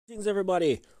Greetings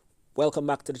everybody, welcome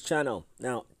back to the channel.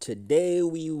 Now today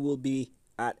we will be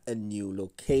at a new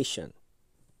location.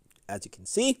 As you can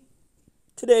see,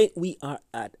 today we are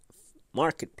at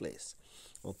Marketplace.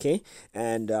 Okay,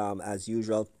 and as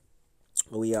usual,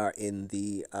 we are in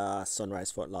the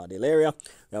Sunrise Fort Lauderdale area.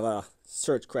 We have a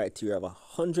search criteria of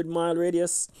 100-mile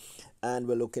radius, and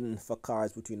we're looking for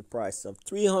cars between the price of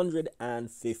 $300 and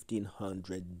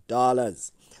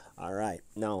 $1,500. All right,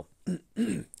 now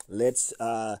let's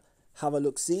have a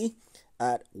look see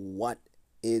at what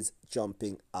is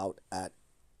jumping out at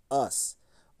us.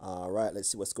 All right, let's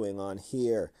see what's going on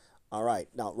here. All right,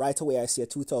 now right away I see a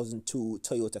 2002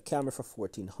 Toyota Camry for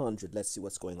 $1,400. Let's see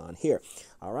what's going on here.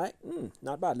 All right,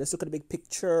 not bad. Let's look at the big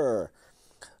picture.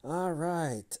 All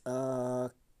right,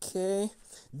 okay.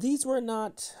 These were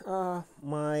not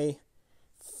my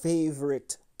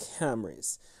favorite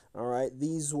Camrys. All right,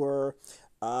 these were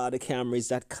the Camrys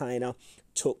that kind of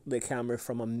took the Camry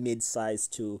from a mid-size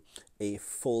to a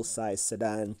full-size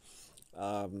sedan.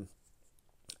 I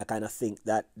kind of think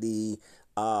that the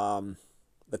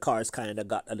cars kind of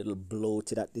got a little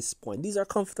bloated at this point. These are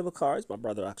comfortable cars. My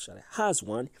brother actually has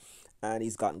one, and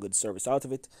he's gotten good service out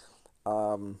of it.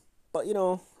 But you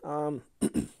know,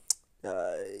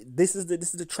 this is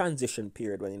the transition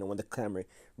period when when the Camry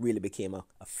really became a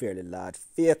fairly large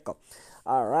vehicle.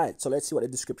 All right, so let's see what the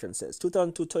description says.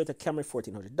 2002 Toyota Camry,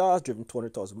 $1,400, driven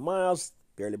 200,000 miles,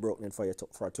 barely broken in for a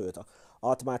Toyota.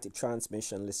 Automatic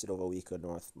transmission, listed over Waco,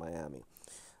 North Miami.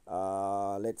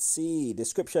 Let's see,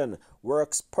 description: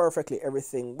 works perfectly,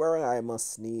 everything where I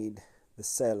must need the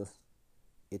cell.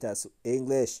 It has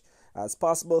English as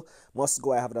possible. Must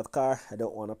go, I have that car. I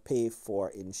don't want to pay for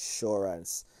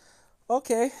insurance.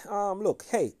 Okay, look,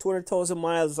 hey, 200,000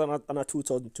 miles on a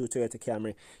 2002 Toyota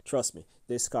Camry. Trust me,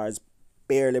 this car is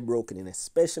barely broken in,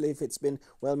 especially if it's been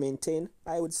well maintained.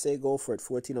 I would say go for it.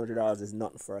 $1,400 is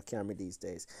nothing for a Camry these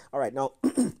days. All right, now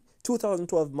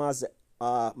 2012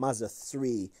 Mazda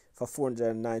 3 for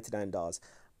 $499.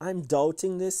 I'm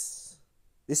doubting this.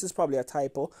 This is probably a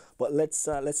typo, but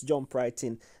let's jump right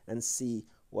in and see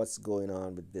what's going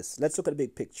on with this. Let's look at the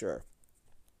big picture.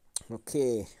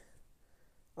 Okay.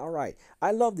 All right,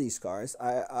 I love these cars.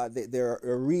 They're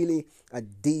really a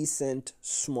decent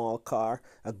small car,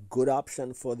 a good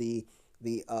option for the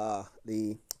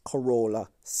Corolla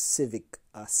Civic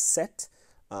set.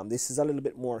 This is a little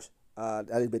bit more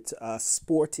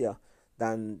sportier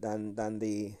than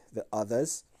the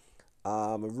others.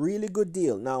 Really good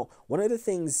deal. Now, one of the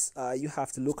things you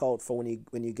have to look out for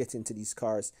when you get into these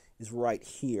cars is right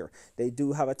here. They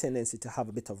do have a tendency to have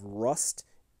a bit of rust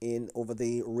in over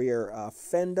the rear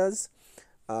fenders.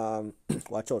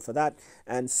 Watch out for that.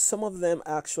 And some of them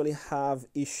actually have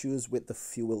issues with the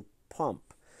fuel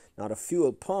pump. Now the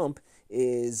fuel pump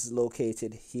is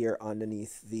located here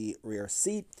underneath the rear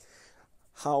seat.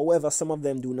 However, some of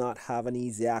them do not have an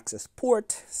easy access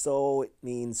port, so it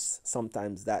means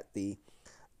sometimes that the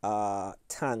fuel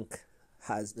tank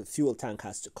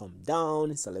has to come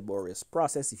down. It's a laborious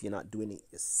process if you're not doing it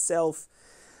yourself.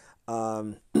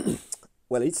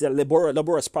 Well, it's a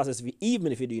laborious process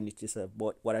even if you're doing it yourself.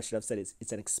 But what I should have said is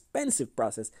it's an expensive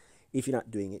process if you're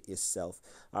not doing it yourself.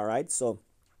 All right, so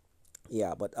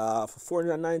yeah, but for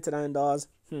 $499,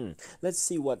 let's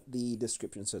see what the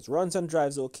description says. Runs and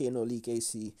drives okay, no leak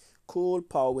AC, cool,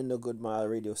 power window, good mile,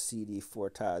 radio CD, 4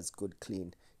 tires, good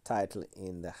clean, title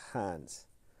in the hands.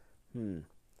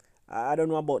 I don't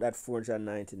know about that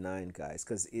 $499, guys,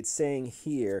 because it's saying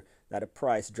here that the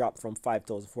price dropped from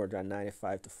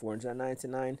 $5,495 to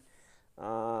 $499.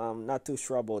 Not too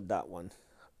sure about that one.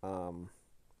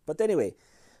 But anyway,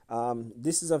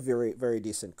 this is a very, very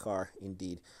decent car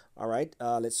indeed. All right,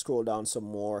 let's scroll down some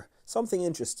more. Something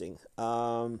interesting.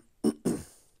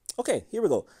 Okay, here we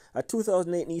go. A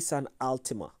 2008 Nissan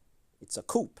Altima. It's a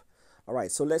coupe. All right,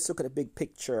 so let's look at the big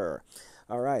picture.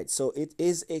 All right, so it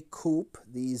is a coupe.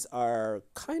 These are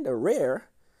kind of rare.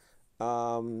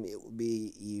 It would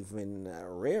be even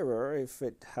rarer if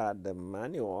it had the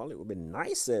manual. It would be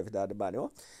nicer if it had the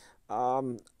manual.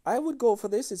 I would go for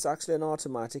this. It's actually an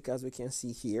automatic, as we can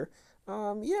see here.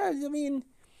 Yeah, I mean,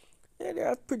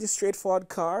 they're a pretty straightforward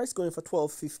car. It's going for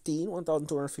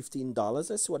 $1,215.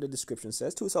 Let's see what the description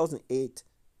says. 2008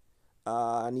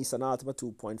 Nissan Altima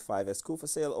 2.5S coupe for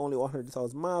sale, only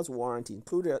 100,000 miles, warranty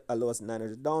included, a lowest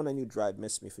 $900 down, and you drive.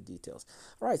 Mess me for details.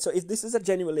 All right, so if this is a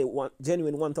genuine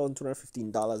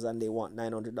 $1,215 and they want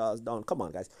 $900 down, come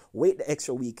on, guys, wait the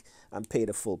extra week and pay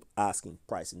the full asking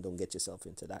price, and don't get yourself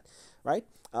into that. Right?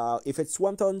 If it's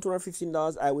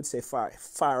 $1,215, I would say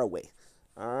far away.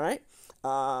 All right.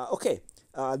 Okay.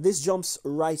 This jumps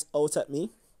right out at me.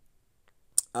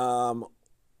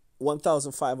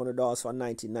 $1,500 for a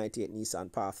 1998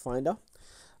 Nissan Pathfinder.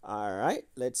 All right,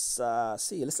 let's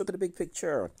see. Let's look at the big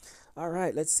picture. All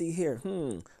right, let's see here.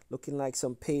 Looking like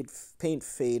some paint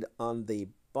fade on the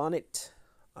bonnet.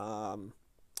 Yeah,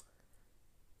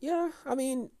 I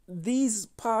mean, these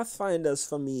Pathfinders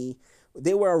for me,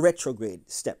 they were a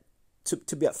retrograde step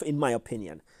to be, in my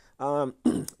opinion.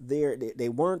 They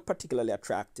weren't particularly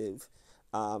attractive.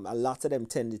 A lot of them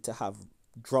tended to have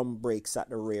drum brakes at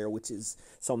the rear, which is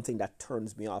something that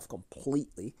turns me off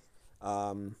completely.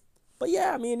 But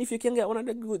yeah, I mean, if you can get one at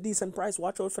a good, decent price,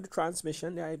 watch out for the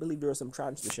transmission. I believe there are some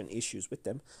transmission issues with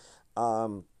them.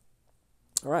 All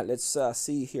right, let's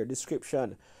see here.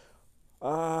 Description.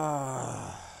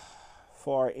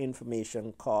 For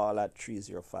information, call at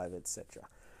 305, etc.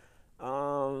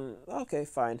 Okay,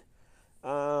 fine.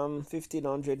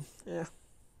 1,500. Yeah,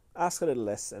 ask a little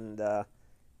less and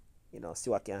see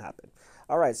what can happen.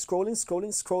 All right, scrolling.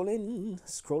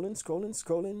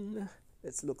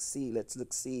 Let's look see.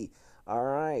 All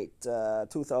right,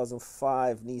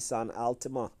 2005 Nissan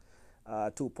Altima,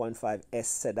 2.5 S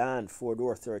sedan,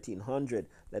 4-door, 1,300.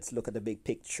 Let's look at the big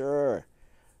picture.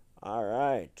 All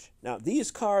right. Now these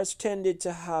cars tended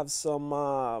to have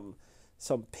some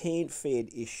paint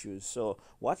fade issues, so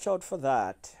watch out for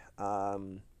that.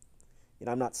 I'm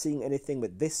not seeing anything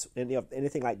with this,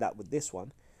 anything like that with this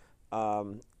one.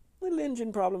 Little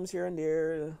engine problems here and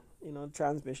there,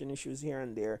 transmission issues here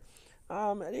and there.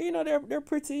 They're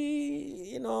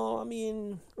pretty, I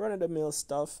mean, run of the mill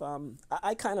stuff.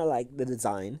 I kind of like the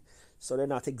design. So they're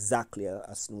not exactly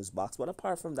a snooze box. But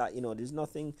apart from that, there's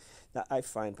nothing that I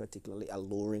find particularly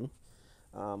alluring.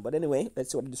 But anyway,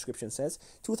 let's see what the description says.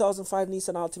 2005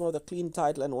 Nissan Altima with a clean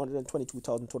title and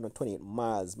 122,228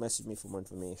 miles. Message me for more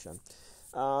information.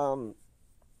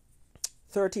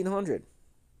 1,300.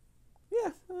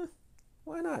 Yeah,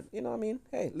 why not?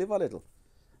 Hey, live a little.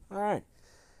 All right.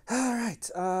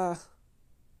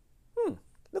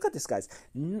 Look at this, guys.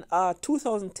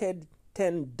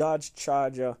 2010 Dodge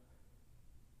Charger.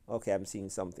 Okay, I'm seeing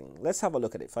something. Let's have a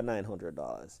look at it for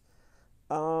 $900.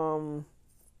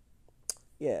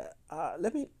 Yeah.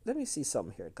 Let me see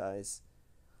something here, guys.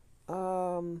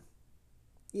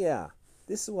 Yeah.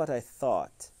 This is what I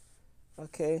thought.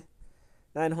 Okay.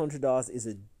 $900 is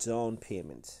a down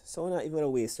payment, so we're not even gonna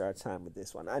waste our time with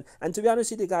this one. And to be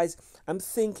honest with you guys, I'm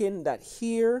thinking that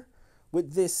here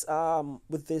with this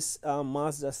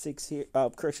Mazda 6 here,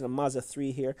 Mazda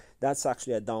 3 here, that's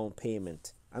actually a down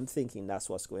payment. I'm thinking that's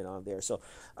what's going on there. So,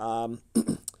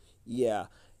 yeah.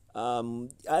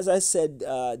 As I said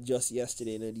just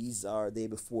yesterday, these are day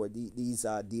before. These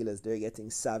dealers, they're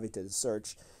getting savvy to the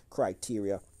search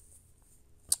criteria,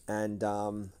 and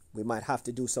we might have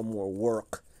to do some more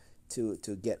work to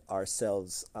get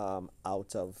ourselves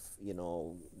out of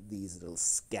these little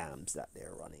scams that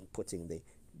they're running, putting the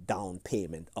down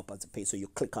payment up as a pay. So you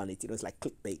click on it, it's like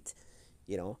clickbait.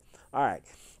 All right,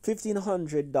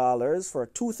 $1,500 for a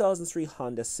 2003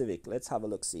 Honda Civic. Let's have a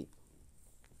look. See.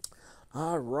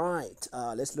 All right,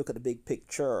 let's look at the big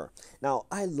picture. Now,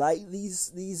 I like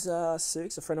these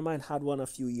Civics. A friend of mine had one a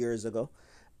few years ago,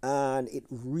 and it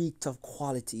reeked of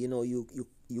quality. You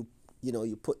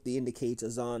put the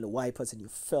indicators on, the wipers, and you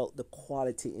felt the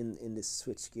quality in the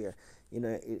switchgear.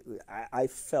 I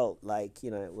felt like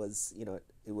it was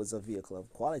a vehicle of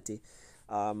quality.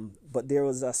 But there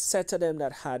was a set of them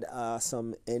that had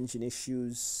some engine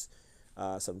issues,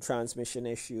 some transmission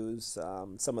issues.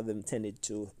 Some of them tended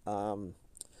to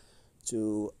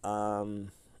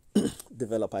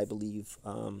develop, I believe,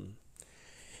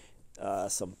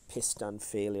 some piston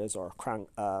failures or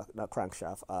not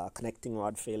crankshaft, connecting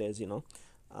rod failures.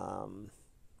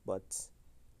 But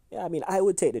yeah, I mean, I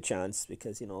would take the chance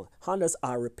because Hondas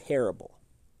are repairable.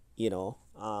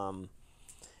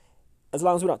 As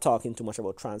long as we're not talking too much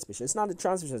about transmission. It's not that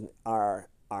transmissions aren't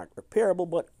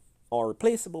repairable or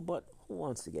replaceable, but who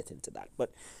wants to get into that?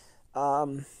 But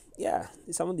yeah,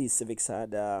 some of these Civics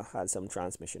had some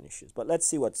transmission issues. But let's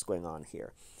see what's going on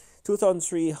here.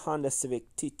 2003 Honda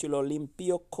Civic, título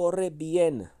limpio, corre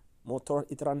bien, motor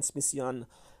y transmisión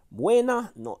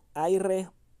buena, no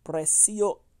aire,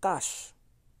 precio cash.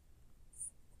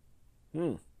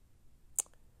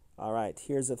 All right,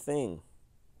 here's the thing.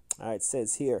 All right, it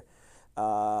says here,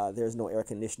 there's no air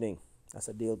conditioning. That's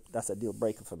a deal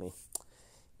breaker for me.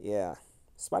 Yeah,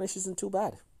 Spanish isn't too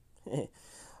bad.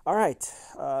 All right,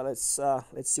 let's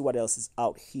see what else is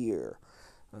out here.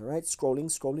 All right,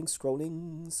 scrolling.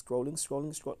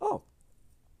 Oh,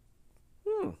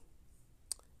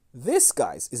 this,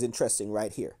 guys, is interesting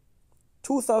right here.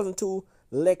 2002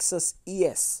 Lexus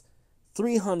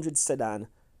ES300 sedan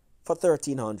for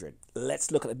 $1,300.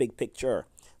 Let's look at the big picture.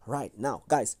 Right now,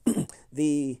 guys,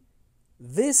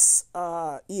 this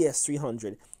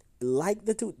ES300, like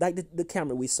the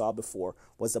Camry we saw before,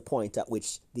 was the point at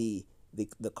which the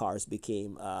cars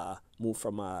became moved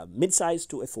from a mid-size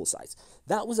to a full size.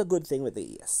 That was a good thing with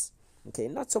the ES. Okay,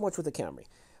 not so much with the Camry.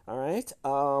 All right.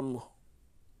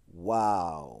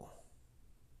 Wow.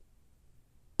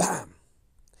 Bam.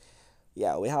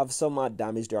 Yeah, we have some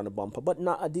damage there on the bumper, but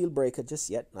not a deal breaker just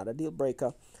yet. Not a deal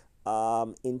breaker.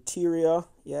 Interior,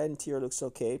 yeah, interior looks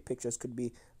okay. Pictures could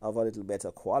be of a little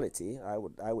better quality, I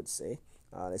would say.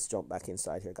 Let's jump back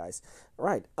inside here, guys.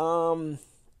 Right. I'm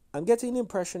getting the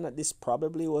impression that this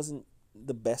probably wasn't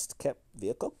the best kept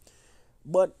vehicle,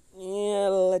 but yeah,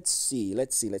 let's see.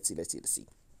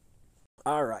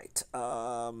 All right.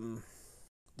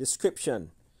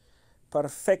 Description: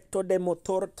 perfecto de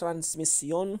motor,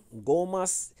 transmisión,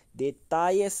 gomas,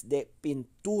 detalles de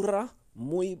pintura,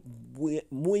 muy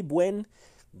buen,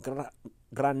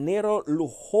 granero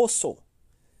lujoso.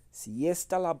 Si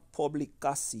esta la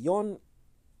publicación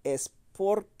es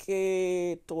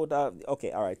porque toda.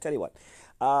 Okay, all right. Tell you what.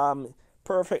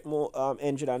 Perfect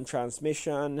engine and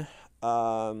transmission.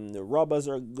 The rubbers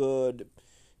are good.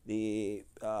 The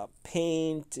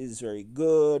paint is very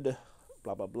good.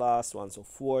 Blah blah blah, so on and so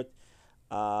forth.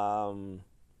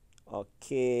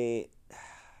 Okay.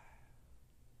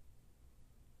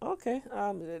 Okay.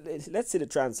 Let's see the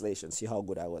translation. See how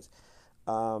good I was.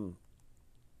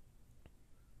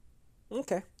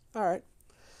 Okay. All right.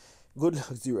 Good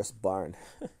luxurious barn.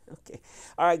 Okay.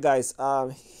 All right, guys.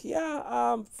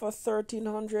 Yeah. For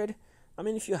 1,300. I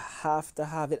mean, if you have to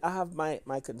have it, I have my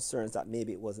concerns that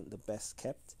maybe it wasn't the best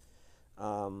kept.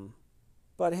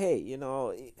 But hey,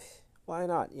 why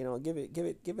not? Give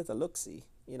it a look. See.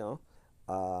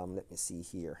 Let me see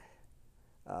here.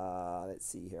 Let's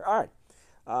see here. All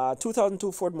right.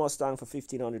 2002 Ford Mustang for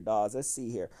 $1,500. Let's see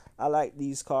here. I like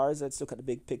these cars. Let's look at the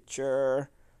big picture.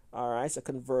 All right, it's a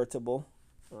convertible.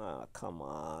 Come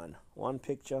on. One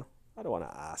picture. I don't want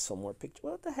to ask for more pictures.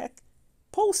 What the heck?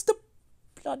 Post the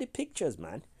bloody pictures,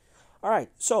 man. All right,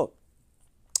 so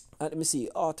let me see.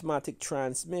 Automatic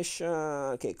transmission.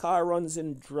 Okay, car runs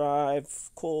in drive.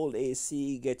 Cold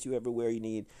AC. Get you everywhere you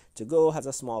need to go. Has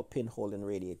a small pinhole in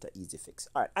radiator. Easy fix.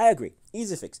 All right, I agree.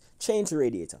 Easy fix. Change the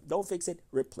radiator. Don't fix it.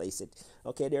 Replace it.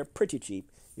 Okay, they're pretty cheap.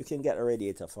 You can get a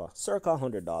radiator for circa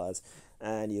 $100,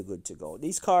 and you're good to go.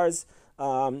 These cars,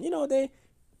 they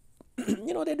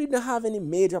they didn't have any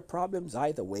major problems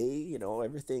either way.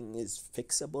 Everything is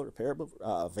fixable, repairable,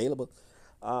 available.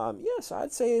 Yes,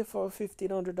 I'd say for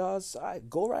 $1,500, I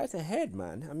go right ahead,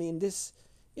 man. I mean,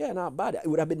 yeah, not bad. It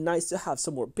would have been nice to have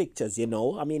some more pictures. I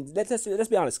mean, let's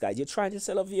be honest, guys. You're trying to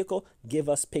sell a vehicle, give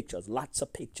us pictures, lots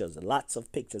of pictures, lots of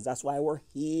pictures. That's why we're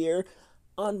here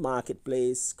on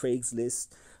Marketplace, Craigslist,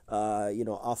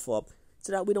 OfferUp,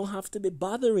 so that we don't have to be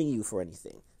bothering you for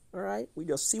anything. All right, we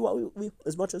just see what we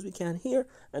as much as we can here,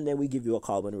 and then we give you a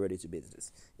call when we're ready to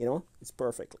business. It's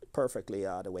perfectly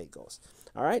the way it goes.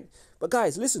 All right, but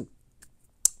guys, listen.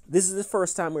 This is the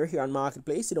first time we're here on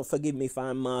Marketplace. Forgive me if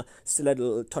I'm still a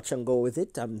little touch and go with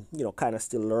it. I'm kind of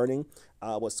still learning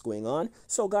what's going on.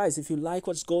 So guys, if you like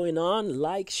what's going on,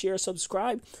 like, share,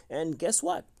 subscribe, and guess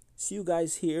what? See you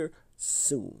guys here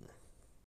soon.